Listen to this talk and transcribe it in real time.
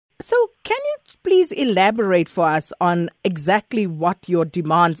So can you please elaborate for us on exactly what your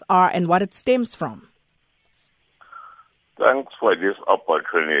demands are and what it stems from? Thanks for this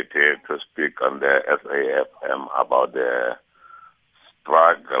opportunity to speak on the SAFM about the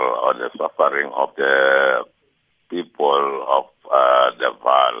struggle or the suffering of the people of the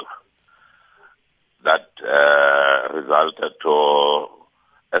Vaal that resulted to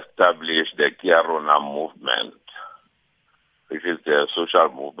establish the Kia Rona movement, which is the social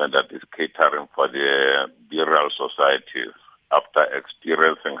movement that is catering for the burial societies after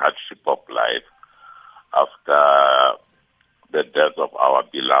experiencing hardship of life, after the death of our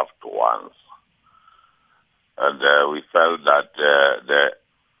beloved ones. And we felt that the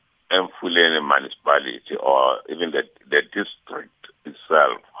Emfuleni municipality or even the district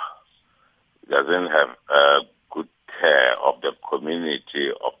itself doesn't have good care of the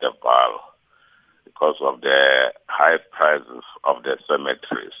community of the Vaal because of the high prices of the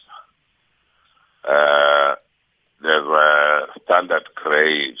cemeteries. There's a standard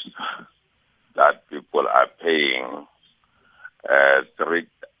graves that people are paying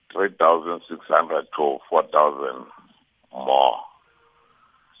 3,600 to 4,000 more.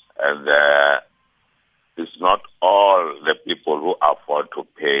 And it's not all the people who afford to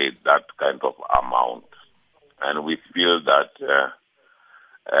pay that kind of amount. And we feel that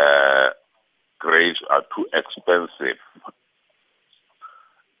graves are too expensive.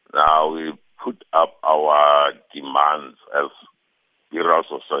 Now we put up our demands as burial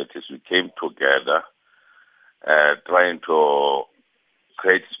societies. We came together trying to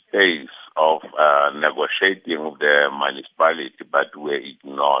create space of negotiating with the municipality, but were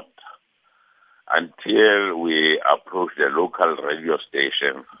ignored until we approached the local radio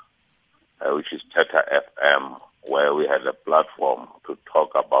station, which is Teta FM, where we had a platform to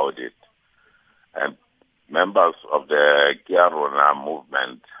talk about it. And members of the Kia Rona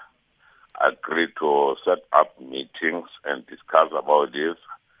movement agreed to set up meetings and discuss about this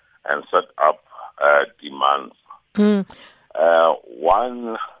and set up demands.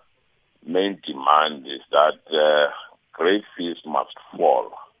 One main demand is that grave fees must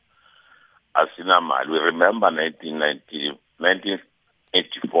fall. Asinamali, we remember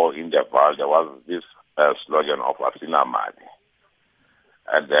 1984 in the Vaal, there was this slogan of Asinamali.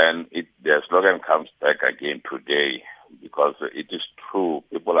 And then the slogan comes back again today because it is true.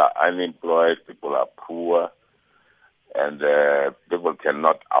 People are unemployed, people are poor, and people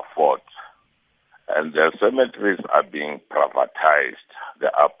cannot afford. And the cemeteries are being privatized.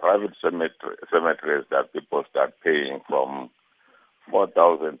 There are private cemeteries that people start paying from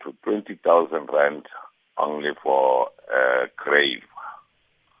 4,000 to 20,000 rand only for a grave.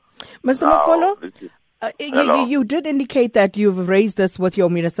 Mr. Mokolo, you did indicate that you've raised this with your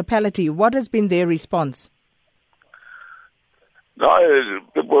municipality. What has been their response? No,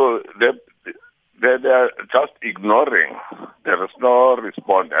 people, they're just ignoring. There is no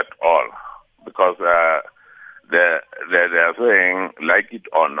response at all. Because they're saying, like it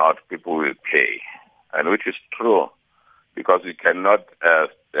or not, people will pay, and which is true, because we cannot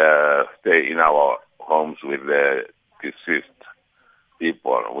stay in our homes with the deceased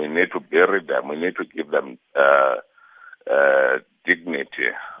people. We need to bury them. We need to give them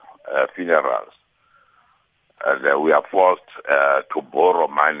dignity, funerals. And we are forced to borrow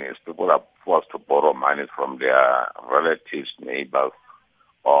money. People are forced to borrow money from their relatives, neighbors,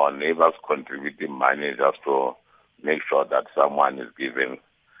 or neighbors contributing money just to make sure that someone is given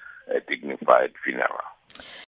a dignified funeral.